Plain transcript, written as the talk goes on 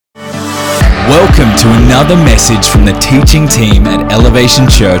Welcome to another message from the teaching team at Elevation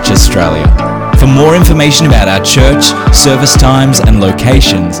Church Australia. For more information about our church, service times and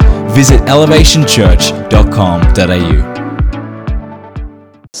locations, visit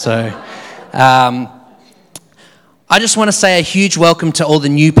elevationchurch.com.au. So, I just want to say a huge welcome to all the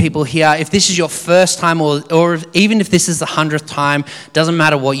new people here. If this is your first time or even if this is the 100th time, doesn't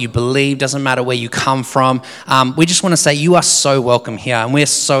matter what you believe, doesn't matter where you come from. We just want to say you are so welcome here and we're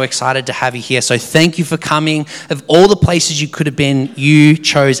so excited to have you here. So thank you for coming. Of all the places you could have been, you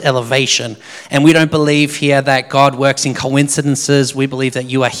chose Elevation. And we don't believe here that God works in coincidences. We believe that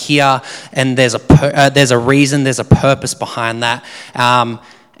you are here and there's a reason, there's a purpose behind that.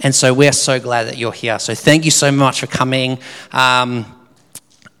 And so we're so glad that you're here. So thank you so much for coming. For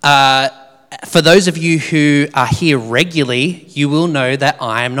those of you who are here regularly, you will know that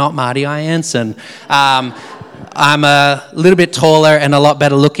I am not Marty Ianson. I'm a little bit taller and a lot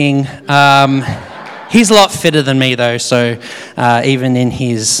better looking. He's a lot fitter than me though, so even in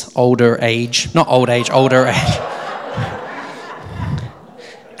his older age.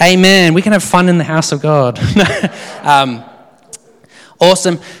 Amen. We can have fun in the house of God.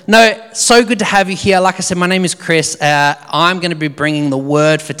 Awesome. No, so good to have you here. Like I said, my name is Chris. I'm going to be bringing the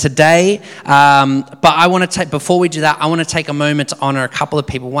word for today. But I want to before we do that, I want to take a moment to honor a couple of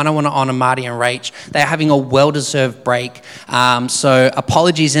people. One, I want to honor Marty and Rach. They're having a well-deserved break. So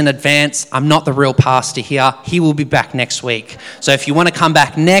apologies in advance. I'm not the real pastor here. He will be back next week. So if you want to come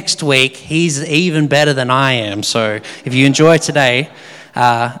back next week, he's even better than I am. So if you enjoy today,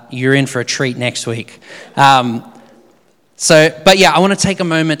 you're in for a treat next week. But I want to take a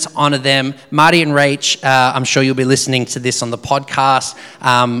moment to honor them. Marty and Rach, I'm sure you'll be listening to this on the podcast.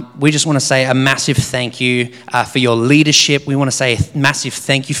 We just want to say a massive thank you for your leadership. We want to say a massive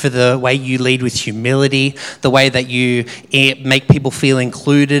thank you for the way you lead with humility, the way that you make people feel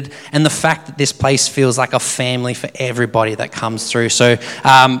included, and the fact that this place feels like a family for everybody that comes through. So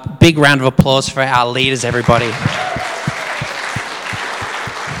big round of applause for our leaders, everybody.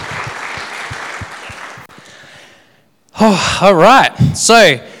 Oh, all right.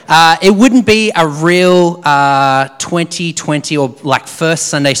 So it wouldn't be a real 2020 or like first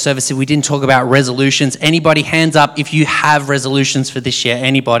Sunday service if we didn't talk about resolutions. Anybody, hands up if you have resolutions for this year.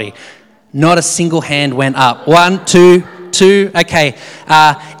 Anybody? Not a single hand went up. 1, 2. Okay.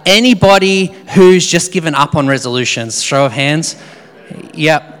 Anybody who's just given up on resolutions? Show of hands.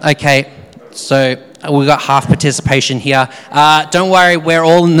 Yep. Okay. So we got half participation here. Don't worry, we're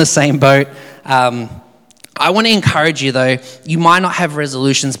all in the same boat. I want to encourage you though, you might not have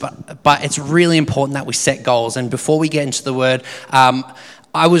resolutions, but it's really important that we set goals. And before we get into the word,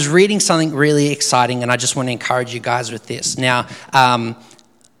 I was reading something really exciting and I just want to encourage you guys with this. Now,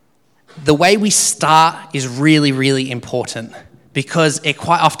 the way we start is really, really important because it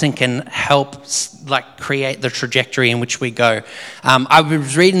quite often can help create the trajectory in which we go. I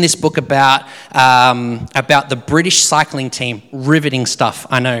was reading this book about the British cycling team, riveting stuff,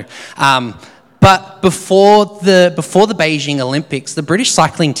 I know. But before the Beijing Olympics, the British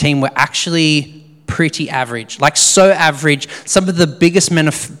cycling team were actually pretty average, like so average. Some of the biggest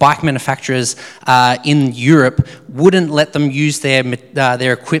bike manufacturers in Europe wouldn't let them use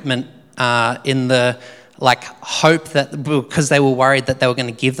their equipment in the hope that because they were worried that they were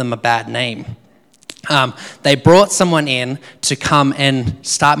going to give them a bad name. They brought someone in to come and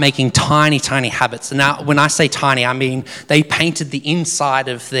start making tiny habits. And now, when I say tiny, I mean they painted the inside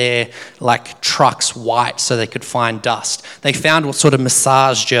of their trucks white so they could find dust. They found what sort of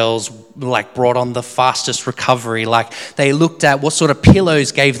massage gels brought on the fastest recovery. They looked at what sort of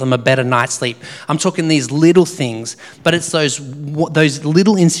pillows gave them a better night's sleep. I'm talking these little things, but it's those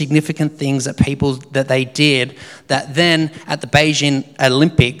little insignificant things that they did that then at the Beijing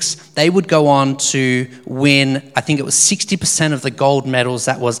Olympics they would go on to win. I think it was 60% of the gold medals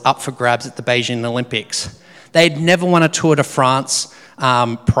that was up for grabs at the Beijing Olympics. They'd never won a Tour de France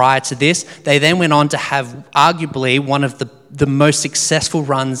prior to this. They then went on to have arguably one of the most successful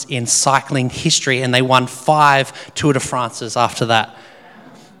runs in cycling history, and they won 5 Tour de France's after that.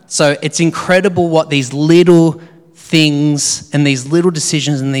 So it's incredible what these little things and these little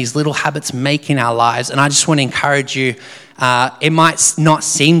decisions and these little habits make in our lives. And I just want to encourage you, it might not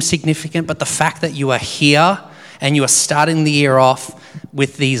seem significant, but the fact that you are here and you are starting the year off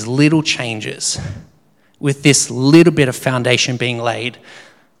with these little changes, with this little bit of foundation being laid,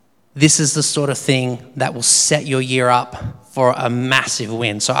 this is the sort of thing that will set your year up for a massive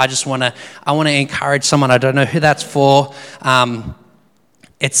win. So I want to encourage someone. I don't know who that's for.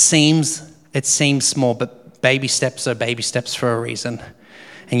 It seems small, but baby steps are baby steps for a reason.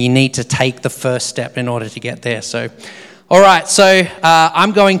 And you need to take the first step in order to get there. So All right, so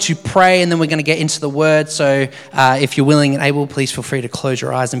I'm going to pray and then we're going to get into the word. So if you're willing and able, please feel free to close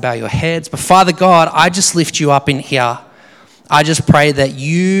your eyes and bow your heads. But Father God, I just lift you up in here. I just pray that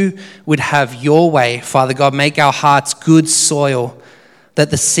you would have your way, Father God. Make our hearts good soil, that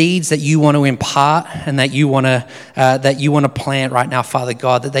the seeds that you want to impart and that you want to plant right now, Father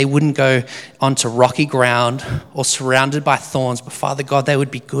God, that they wouldn't go onto rocky ground or surrounded by thorns, but Father God, they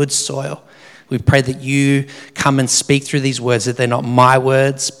would be good soil. We pray that you come and speak through these words, that they're not my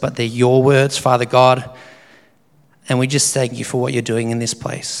words, but they're your words, Father God. And we just thank you for what you're doing in this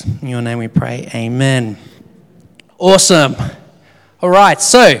place. In your name we pray, amen. Awesome. All right,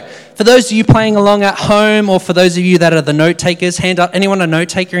 so for those of you playing along at home or for those of you that are the note takers, hand up. Anyone a note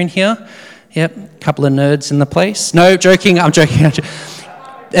taker in here? Yep, a couple of nerds in the place. No, joking, I'm joking.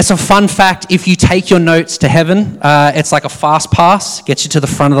 It's a fun fact. If you take your notes to heaven, it's like a fast pass, gets you to the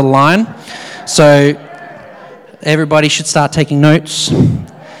front of the line. So everybody should start taking notes. No,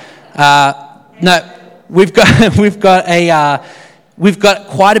 we've got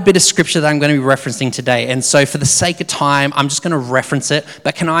quite a bit of scripture that I'm going to be referencing today. And so for the sake of time, I'm just going to reference it.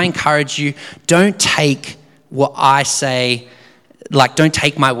 But can I encourage you, don't take what I say, don't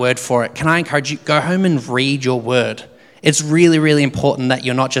take my word for it. Can I encourage you, go home and read your word. It's really, really important that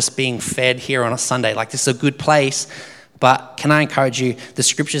you're not just being fed here on a Sunday. This is a good place. But can I encourage you, the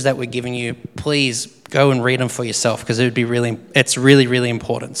scriptures that we're giving you, please go and read them for yourself because it's really, really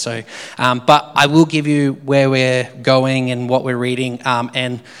important. So, but I will give you where we're going and what we're reading,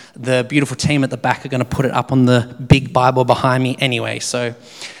 and the beautiful team at the back are going to put it up on the big Bible behind me anyway. So,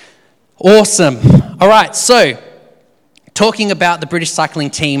 awesome. All right, so talking about the British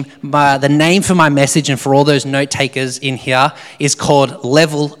cycling team, the name for my message and for all those note takers in here is called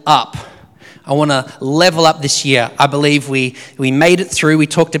Level Up. I want to level up this year. I believe we made it through. We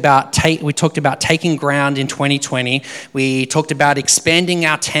talked about taking ground in 2020. We talked about expanding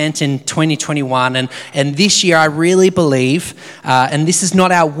our tent in 2021. And this year, I really believe, and this is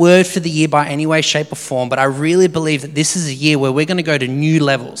not our word for the year by any way, shape, or form, but I really believe that this is a year where we're going to go to new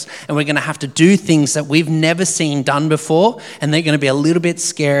levels and we're going to have to do things that we've never seen done before, and they're going to be a little bit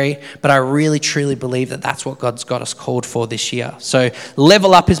scary, but I really, truly believe that that's what God's got us called for this year. So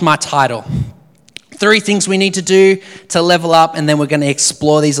Level Up is my title. 3 things we need to do to level up, and then we're going to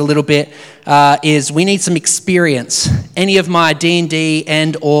explore these a little bit, is we need some experience. Any of my D&D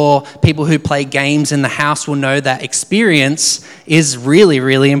and or people who play games in the house will know that experience is really,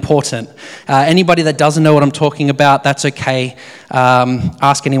 really important. Anybody that doesn't know what I'm talking about, that's okay.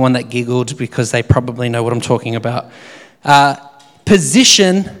 Ask anyone that giggled because they probably know what I'm talking about.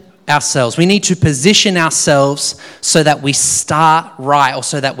 Position ourselves. We need to position ourselves so that we start right, or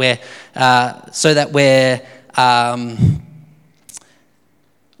so that we're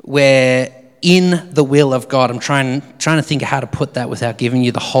in the will of God. I'm trying to think of how to put that without giving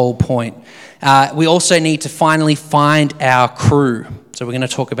you the whole point. We also need to finally find our crew. So we're going to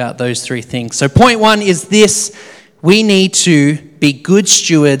talk about those 3 things. So point 1 is this: we need to be good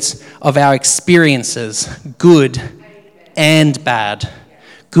stewards of our experiences, good and bad.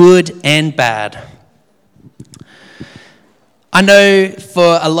 Good and bad. I know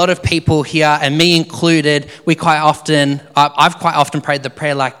for a lot of people here, and me included, I've quite often prayed the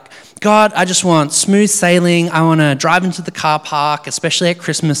prayer God, I just want smooth sailing. I want to drive into the car park, especially at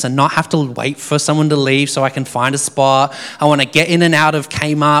Christmas, and not have to wait for someone to leave so I can find a spot. I want to get in and out of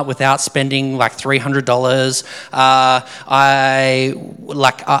Kmart without spending $300.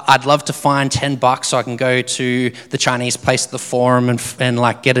 I'd love to find $10 so I can go to the Chinese place at the Forum and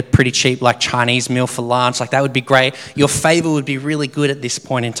get a pretty cheap Chinese meal for lunch. That would be great. Your favor would be really good at this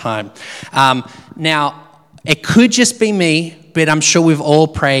point in time. Now, it could just be me, but I'm sure we've all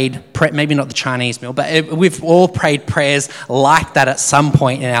prayed, maybe not the Chinese meal, but we've all prayed prayers like that at some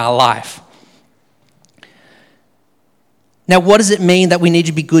point in our life. Now, what does it mean that we need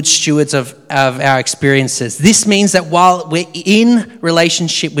to be good stewards of our experiences? This means that while we're in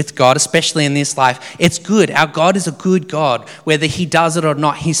relationship with God, especially in this life, it's good. Our God is a good God. Whether he does it or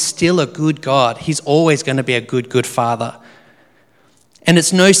not, he's still a good God. He's always going to be a good Father. And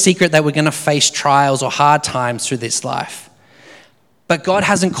it's no secret that we're going to face trials or hard times through this life. But God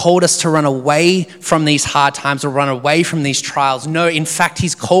hasn't called us to run away from these hard times or run away from these trials. No, in fact,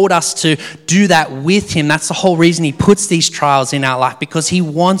 he's called us to do that with him. That's the whole reason he puts these trials in our life, because he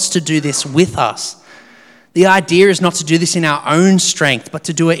wants to do this with us. The idea is not to do this in our own strength, but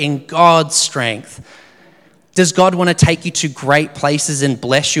to do it in God's strength. Does God want to take you to great places and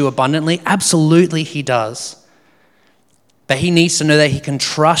bless you abundantly? Absolutely, he does. But he needs to know that he can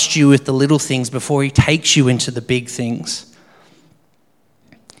trust you with the little things before he takes you into the big things.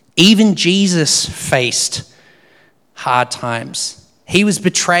 Even Jesus faced hard times. He was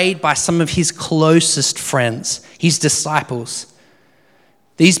betrayed by some of his closest friends, his disciples.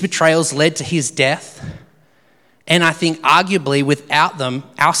 These betrayals led to his death. And I think arguably without them,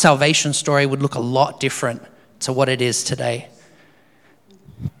 our salvation story would look a lot different to what it is today.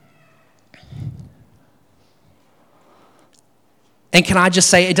 And can I just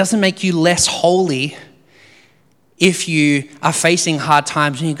say, it doesn't make you less holy if you are facing hard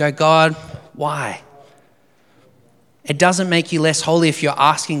times and you go, God, why? It doesn't make you less holy if you're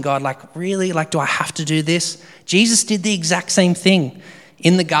asking God, really? Do I have to do this? Jesus did the exact same thing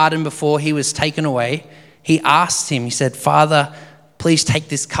in the garden before he was taken away. He asked him, he said, Father, please take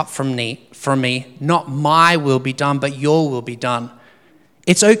this cup from me. Not my will be done, but your will be done.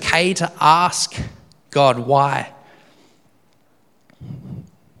 It's okay to ask God why.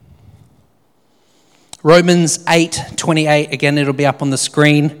 Romans 8:28, again, it'll be up on the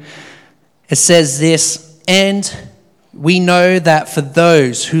screen. It says this, and we know that for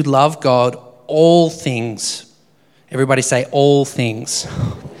those who love God, all things, everybody say all things.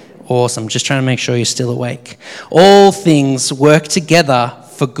 Awesome, just trying to make sure you're still awake. All things work together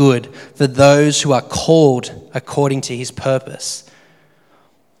for good for those who are called according to his purpose.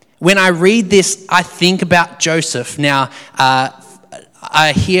 When I read this, I think about Joseph. Now,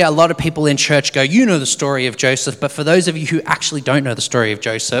 I hear a lot of people in church go, you know the story of Joseph, but for those of you who actually don't know the story of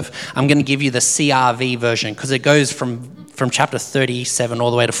Joseph, I'm going to give you the CRV version because it goes from chapter 37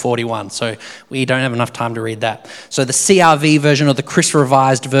 all the way to 41, so we don't have enough time to read that. So the CRV version or the Chris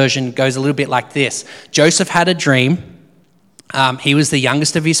Revised version goes a little bit like this. Joseph had a dream. He was the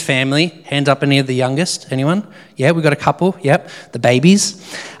youngest of his family. Hand up any of the youngest? Anyone? Yeah, we got a couple. Yep, the babies.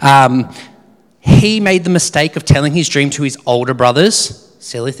 He made the mistake of telling his dream to his older brothers.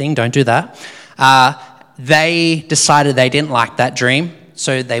 Silly thing, don't do that. They decided they didn't like that dream,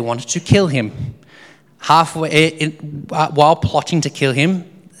 so they wanted to kill him. While plotting to kill him,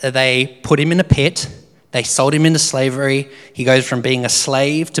 they put him in a pit. They sold him into slavery. He goes from being a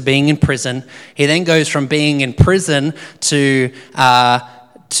slave to being in prison. He then goes from being in prison to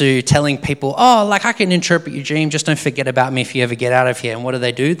telling people, I can interpret your dream, just don't forget about me if you ever get out of here. And what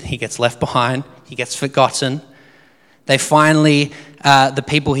do? He gets left behind. He gets forgotten. They finally, the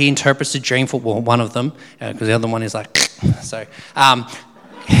people he interprets the dream for, well, one of them, because the other one is like, so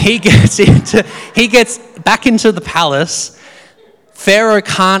he gets back into the palace. Pharaoh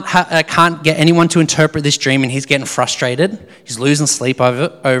can't get anyone to interpret this dream, and he's getting frustrated. He's losing sleep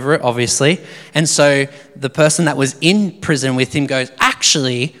over it, obviously. And so the person that was in prison with him goes,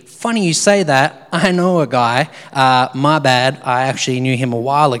 actually, funny you say that. I know a guy. My bad. I actually knew him a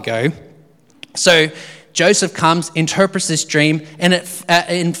while ago. So Joseph comes, interprets this dream, and it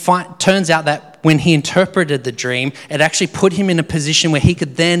turns out that when he interpreted the dream, it actually put him in a position where he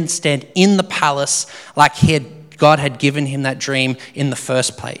could then stand in the palace like God had given him that dream in the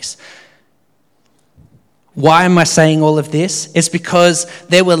first place. Why am I saying all of this? It's because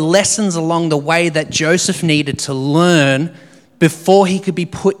there were lessons along the way that Joseph needed to learn before he could be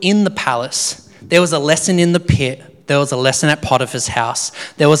put in the palace. There was a lesson in the pit. There was a lesson at Potiphar's house.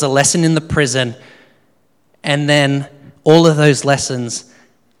 There was a lesson in the prison. And then all of those lessons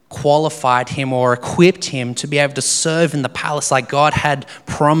qualified him or equipped him to be able to serve in the palace like God had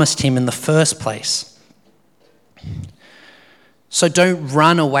promised him in the first place. So don't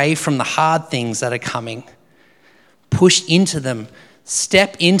run away from the hard things that are coming. Push into them.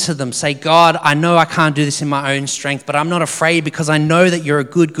 Step into them. Say, God, I know I can't do this in my own strength, but I'm not afraid because I know that you're a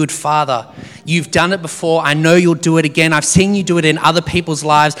good, good Father. You've done it before. I know you'll do it again. I've seen you do it in other people's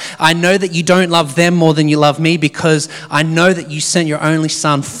lives. I know that you don't love them more than you love me because I know that you sent your only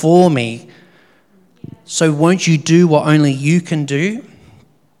Son for me. So won't you do what only you can do?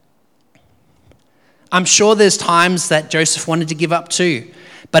 I'm sure there's times that Joseph wanted to give up too.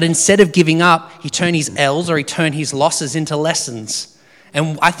 But instead of giving up, he turned his L's or he turned his losses into lessons.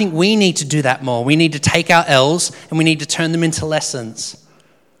 And I think we need to do that more. We need to take our L's and we need to turn them into lessons.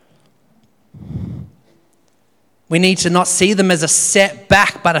 We need to not see them as a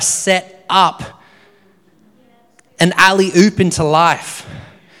setback, but a set up. An alley-oop into life.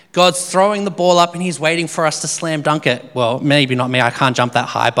 God's throwing the ball up and he's waiting for us to slam dunk it. Well, maybe not me. I can't jump that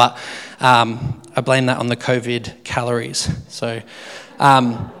high, but I blame that on the COVID calories. So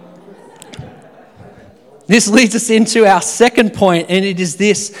this leads us into our second point, and it is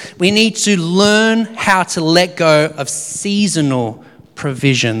this. We need to learn how to let go of seasonal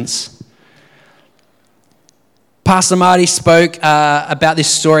provisions. Pastor Marty spoke about this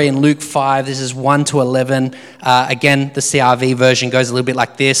story in Luke 5. This is 1 to 11. Again, the CRV version goes a little bit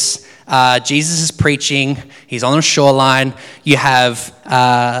like this. Jesus is preaching. He's on a shoreline. You have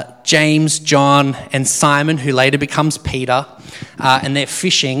James, John, and Simon, who later becomes Peter, and they're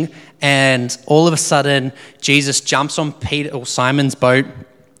fishing. And all of a sudden, Jesus jumps on Peter or Simon's boat,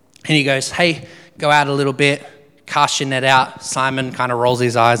 and he goes, "Hey, go out a little bit. Cast your net out." Simon kind of rolls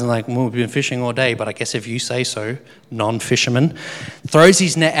his eyes and like, "Well, we've been fishing all day, but I guess if you say so," non-fisherman. Throws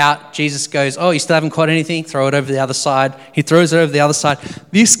his net out. Jesus goes, "Oh, you still haven't caught anything? Throw it over the other side." He throws it over the other side.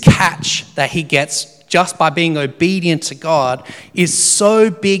 This catch that he gets just by being obedient to God is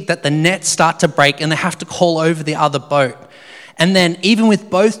so big that the nets start to break and they have to call over the other boat. And then even with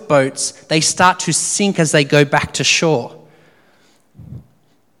both boats, they start to sink as they go back to shore.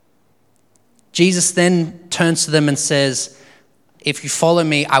 Jesus then turns to them and says, "If you follow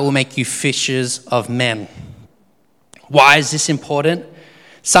me, I will make you fishers of men." Why is this important?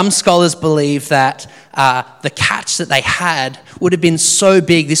 Some scholars believe that the catch that they had would have been so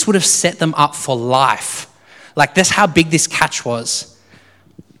big, this would have set them up for life. Like, that's how big this catch was.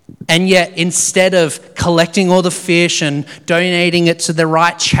 And yet, instead of collecting all the fish and donating it to the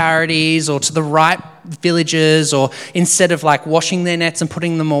right charities or to the right villages, or instead of like washing their nets and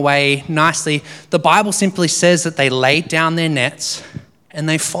putting them away nicely, the Bible simply says that they laid down their nets and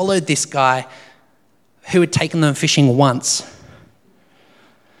they followed this guy who had taken them fishing once.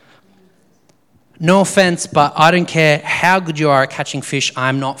 No offense, but I don't care how good you are at catching fish,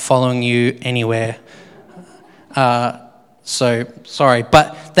 I'm not following you anywhere. So sorry,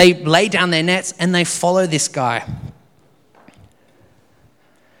 but they lay down their nets and they follow this guy.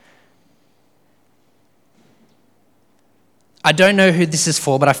 I don't know who this is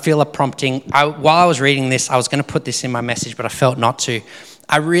for, but I feel a prompting. While I was reading this, I was going to put this in my message, but I felt not to.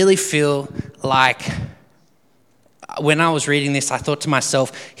 I really feel like when I was reading this, I thought to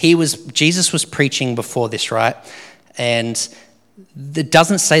myself, Jesus was preaching before this, right? And it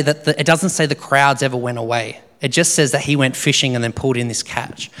doesn't say the crowds ever went away. It just says that he went fishing and then pulled in this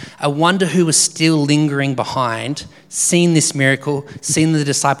catch. I wonder who was still lingering behind, seen this miracle, seen the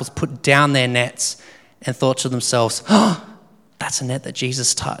disciples put down their nets and thought to themselves, "Oh, that's a net that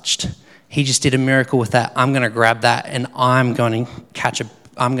Jesus touched. He just did a miracle with that. I'm going to grab that and I'm going to catch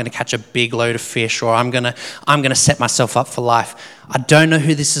a big load of fish, or I'm going to set myself up for life." I don't know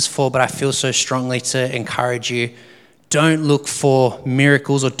who this is for, but I feel so strongly to encourage you. Don't look for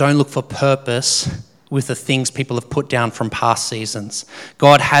miracles or don't look for purpose with the things people have put down from past seasons.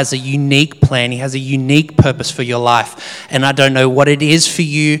 God has a unique plan. He has a unique purpose for your life. And I don't know what it is for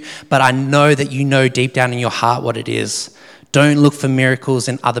you, but I know that you know deep down in your heart what it is. Don't look for miracles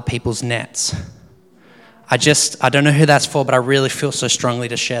in other people's nets. I don't know who that's for, but I really feel so strongly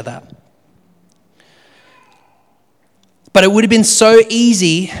to share that. But it would have been so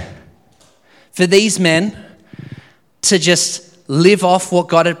easy for these men to just live off what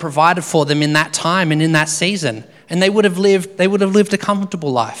God had provided for them in that time and in that season. And they would have lived a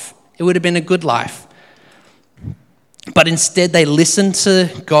comfortable life. It would have been a good life. But instead they listen to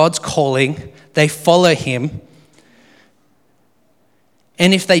God's calling, they follow him.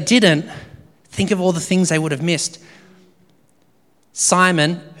 And if they didn't, think of all the things they would have missed.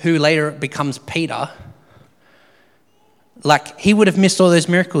 Simon, who later becomes Peter, like, he would have missed all those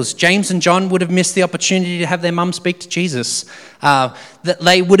miracles. James and John would have missed the opportunity to have their mum speak to Jesus. That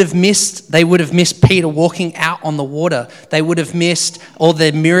they would have missed Peter walking out on the water. They would have missed all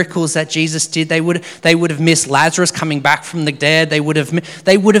the miracles that Jesus did. They would have missed Lazarus coming back from the dead. They would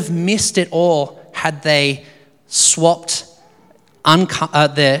have missed it all had they swapped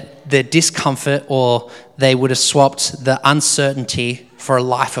their discomfort, or they would have swapped the uncertainty for a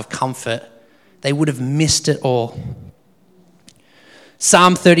life of comfort. They would have missed it all.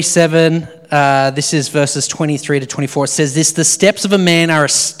 Psalm 37, this is verses 23 to 24. It says this: "The steps of a man are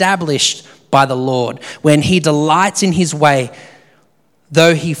established by the Lord. When he delights in his way,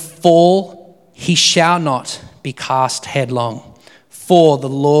 though he fall, he shall not be cast headlong. For the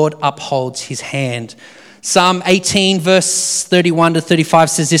Lord upholds his hand." Psalm 18, verse 31 to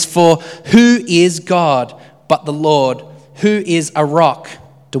 35 says this: "For who is God but the Lord? Who is a rock?"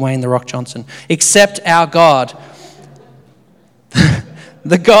 Dwayne "The Rock" Johnson. "Except our God.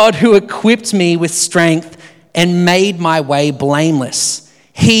 The God who equipped me with strength and made my way blameless.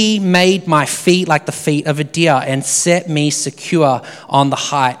 He made my feet like the feet of a deer and set me secure on the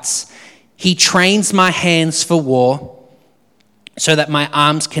heights. He trains my hands for war so that my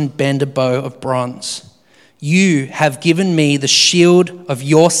arms can bend a bow of bronze. You have given me the shield of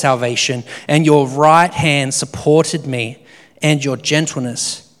your salvation, and your right hand supported me, and your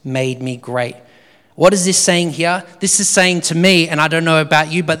gentleness made me great." What is this saying here? This is saying to me, and I don't know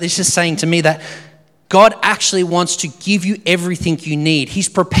about you, but this is saying to me that God actually wants to give you everything you need. He's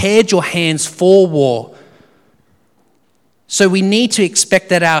prepared your hands for war. So we need to expect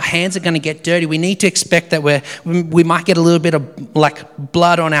that our hands are going to get dirty. We need to expect that we might get a little bit of like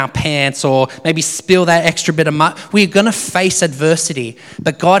blood on our pants or maybe spill that extra bit of mud. We're going to face adversity,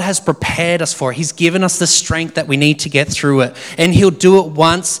 but God has prepared us for it. He's given us the strength that we need to get through it. And he'll do it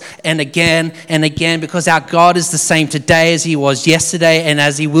once and again because our God is the same today as he was yesterday and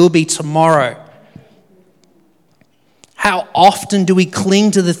as he will be tomorrow. How often do we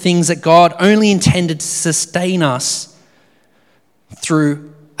cling to the things that God only intended to sustain us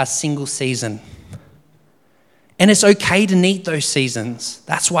through a single season? And it's okay to need those seasons.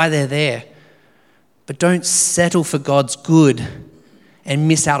 That's why they're there. But don't settle for God's good and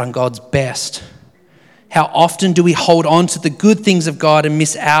miss out on God's best. How often do we hold on to the good things of God and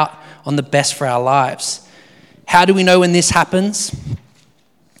miss out on the best for our lives? How do we know when this happens?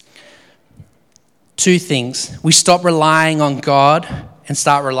 Two things. We stop relying on God and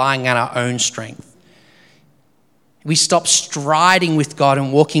start relying on our own strength. We stop striding with God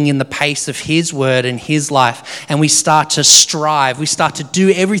and walking in the pace of his word and his life, and we start to strive. We start to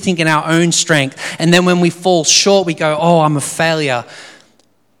do everything in our own strength. And then when we fall short, we go, oh, I'm a failure.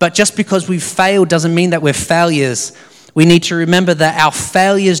 But just because we've failed doesn't mean that we're failures. We need to remember that our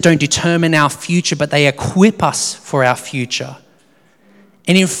failures don't determine our future, but they equip us for our future.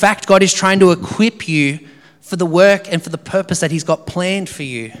 And in fact, God is trying to equip you for the work and for the purpose that he's got planned for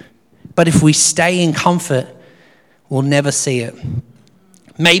you. But if we stay in comfort, we'll never see it.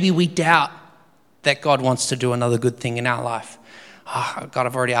 Maybe we doubt that God wants to do another good thing in our life. Oh, God,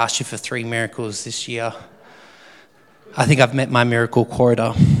 I've already asked you for 3 miracles this year. I think I've met my miracle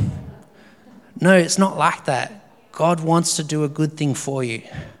quota. No, it's not like that. God wants to do a good thing for you.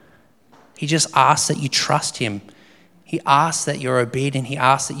 He just asks that you trust him. He asks that you're obedient. He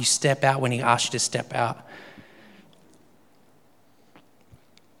asks that you step out when he asks you to step out.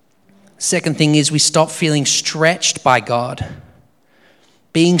 Second thing is we stop feeling stretched by God.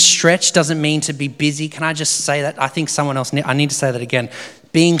 Being stretched doesn't mean to be busy. Can I just say that? I think I need to say that again.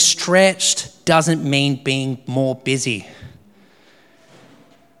 Being stretched doesn't mean being more busy.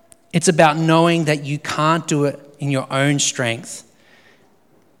 It's about knowing that you can't do it in your own strength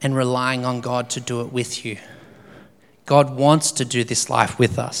and relying on God to do it with you. God wants to do this life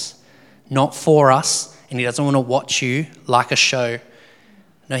with us, not for us, and he doesn't want to watch you like a show.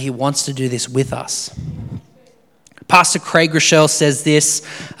 No, he wants to do this with us. Pastor Craig Rochelle says this.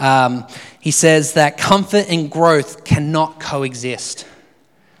 He says that comfort and growth cannot coexist.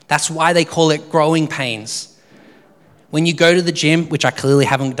 That's why they call it growing pains. When you go to the gym, which I clearly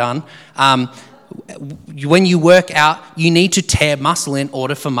haven't done, when you work out, you need to tear muscle in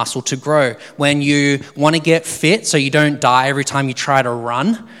order for muscle to grow. When you want to get fit so you don't die every time you try to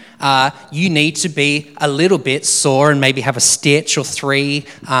run, you need to be a little bit sore and maybe have a stitch or 3.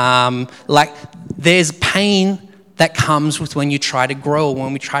 There's pain that comes with when you try to grow or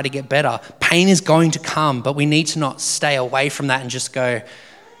when we try to get better. Pain is going to come, but we need to not stay away from that and just go,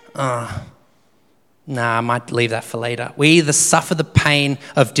 I might leave that for later. We either suffer the pain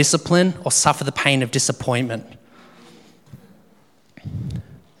of discipline or suffer the pain of disappointment.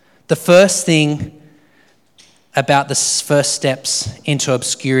 The first thing about the first steps into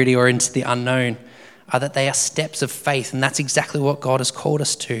obscurity or into the unknown are that they are steps of faith, and that's exactly what God has called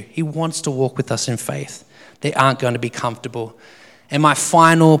us to. He wants to walk with us in faith. They aren't going to be comfortable. And my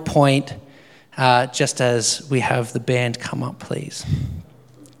final point, just as we have the band come up, please,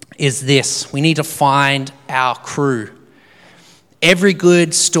 is this. We need to find our crew. Every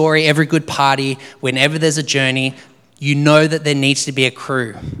good story, every good party, whenever there's a journey, you know that there needs to be a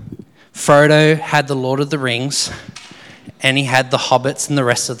crew. Frodo had the Lord of the Rings, and he had the hobbits and the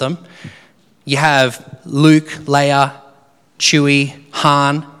rest of them. You have Luke, Leia, Chewie,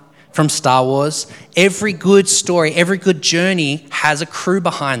 Han from Star Wars. Every good story, every good journey has a crew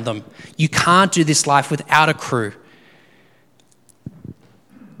behind them. You can't do this life without a crew.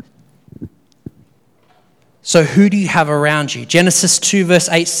 So who do you have around you? Genesis 2 verse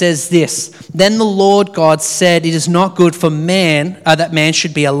 8 says this, "Then the Lord God said, it is not good for man, that man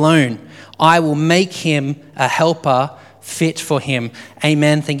should be alone. I will make him a helper fit for him."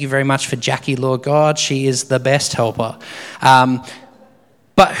 Amen. Thank you very much for Jackie, Lord God. She is the best helper.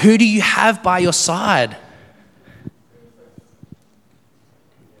 But who do you have by your side?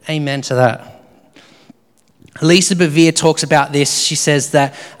 Amen to that. Lisa Bevere talks about this. She says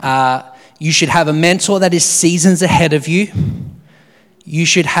that you should have a mentor that is seasons ahead of you. You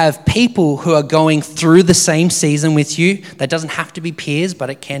should have people who are going through the same season with you. That doesn't have to be peers, but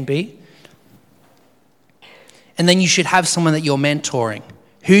it can be. And then you should have someone that you're mentoring.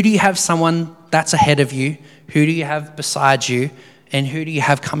 Who do you have someone that's ahead of you? Who do you have beside you? And who do you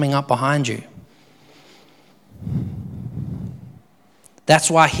have coming up behind you? That's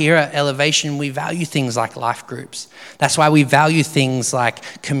why here at Elevation, we value things like life groups. That's why we value things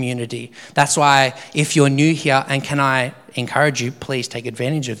like community. That's why if you're new here, and can I encourage you, please take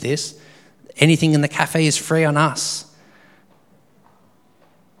advantage of this. Anything in the cafe is free on us.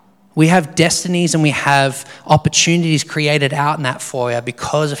 We have destinies and we have opportunities created out in that foyer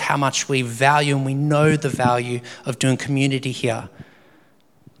because of how much we value and we know the value of doing community here.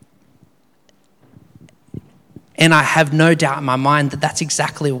 And I have no doubt in my mind that that's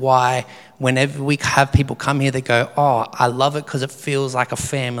exactly why whenever we have people come here, they go, oh, I love it because it feels like a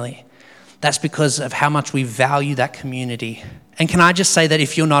family. That's because of how much we value that community. And can I just say that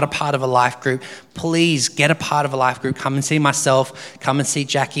if you're not a part of a life group, please get a part of a life group. Come and see myself, come and see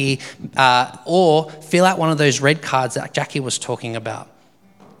Jackie, or fill out one of those red cards that Jackie was talking about.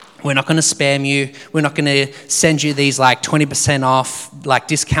 We're not going to spam you. We're not going to send you these like 20% off, like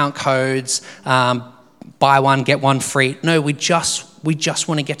discount codes, buy one, get one free. No, we just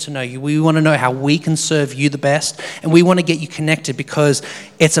want to get to know you. We want to know how we can serve you the best, and we want to get you connected because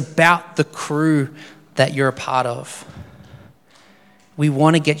it's about the crew that you're a part of. We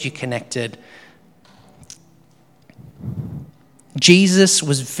want to get you connected. Jesus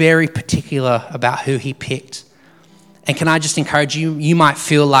was very particular about who he picked. And can I just encourage you, you might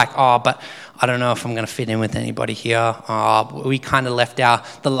feel like, oh, but I don't know if I'm going to fit in with anybody here. We kind of left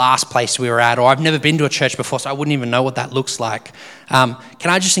the last place we were at, or I've never been to a church before, so I wouldn't even know what that looks like. Can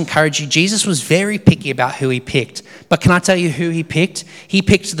I just encourage you, Jesus was very picky about who he picked. But can I tell you who he picked? He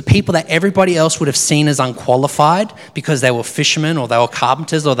picked the people that everybody else would have seen as unqualified because they were fishermen, or they were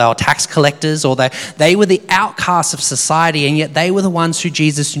carpenters, or they were tax collectors, or they were the outcasts of society, and yet they were the ones who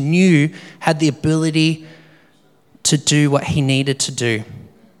Jesus knew had the ability to do what he needed to do.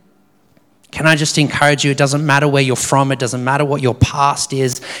 Can I just encourage you, it doesn't matter where you're from, it doesn't matter what your past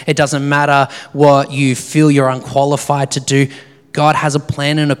is, it doesn't matter what you feel you're unqualified to do. God has a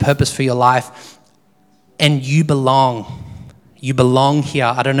plan and a purpose for your life, and you belong. You belong here.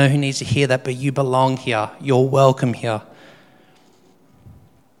 I don't know who needs to hear that, but you belong here. You're welcome here.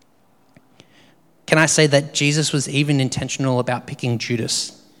 Can I say that Jesus was even intentional about picking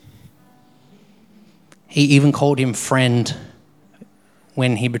Judas? He even called him friend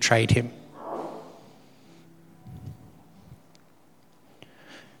when he betrayed him.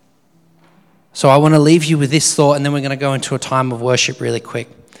 So I want to leave you with this thought, and then we're going to go into a time of worship really quick.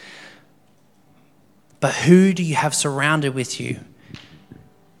 But who do you have surrounded with you?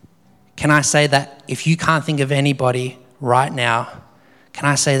 Can I say that if you can't think of anybody right now, can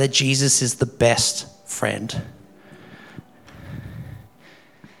I say that Jesus is the best friend?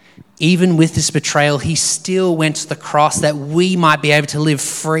 Even with this betrayal, he still went to the cross that we might be able to live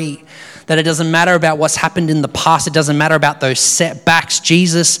free. That it doesn't matter about what's happened in the past. It doesn't matter about those setbacks.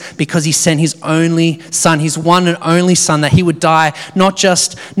 Jesus, because he sent his only son, his one and only son, that he would die, not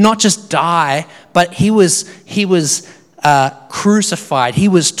just die, but he was crucified. He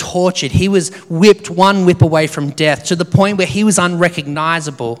was tortured. He was whipped one whip away from death to the point where he was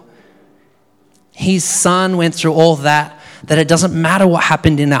unrecognizable. His son went through all that it doesn't matter what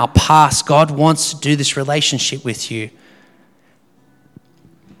happened in our past. God wants to do this relationship with you.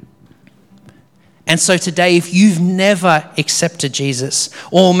 And so today, if you've never accepted Jesus,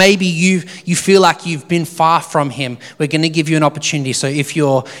 or maybe you feel like you've been far from him, we're going to give you an opportunity. So if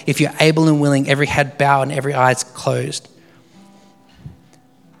you're able and willing, every head bowed and every eye is closed.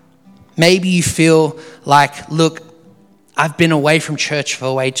 Maybe you feel like, look, I've been away from church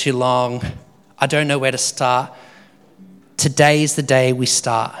for way too long. I don't know where to start. Today is the day we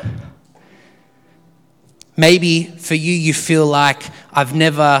start. Maybe for you feel like I've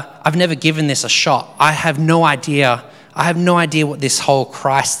never given this a shot. I have no idea what this whole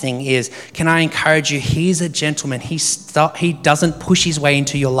Christ thing is. Can I encourage you? He's a gentleman. He doesn't push his way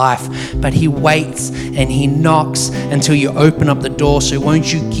into your life, but he waits and he knocks until you open up the door. So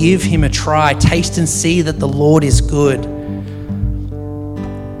won't you give him a try? Taste and see that the Lord is good.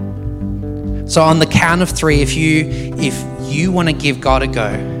 So on the count of 3, if you want to give God a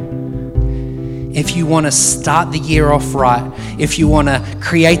go, if you want to start the year off right, if you want to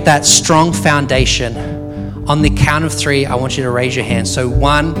create that strong foundation, on the count of 3, I want you to raise your hand. So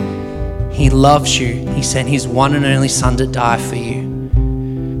 1, he loves you. He sent his one and only son to die for you.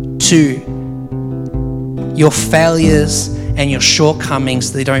 2, your failures and your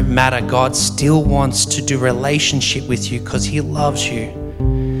shortcomings, they don't matter. God still wants to do relationship with you because he loves you.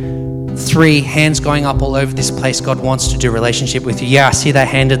 3, hands going up all over this place. God wants to do relationship with you. Yeah, I see that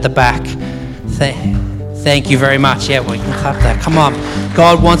hand at the back. Thank you very much. Yeah, we can clap that. Come on.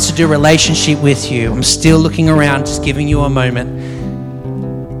 God wants to do relationship with you. I'm still looking around, just giving you a moment.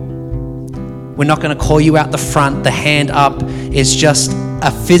 We're not going to call you out the front. The hand up is just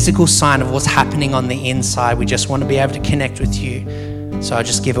a physical sign of what's happening on the inside. We just want to be able to connect with you. So I'll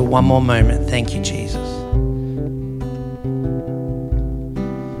just give it one more moment. Thank you, Jesus.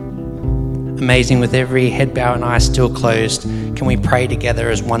 Amazing. With every head bow and eye still closed, can we pray together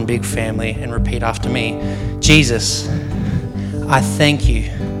as one big family and repeat after me? Jesus, I thank you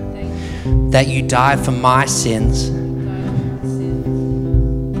that you died for my sins.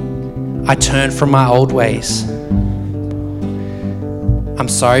 I turn from my old ways. I'm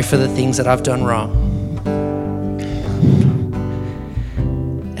sorry for the things that I've done wrong.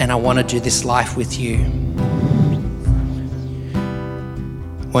 And I want to do this life with you.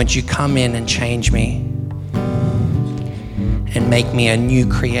 Won't you come in and change me and make me a new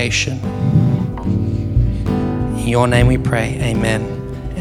creation? In your name we pray, amen.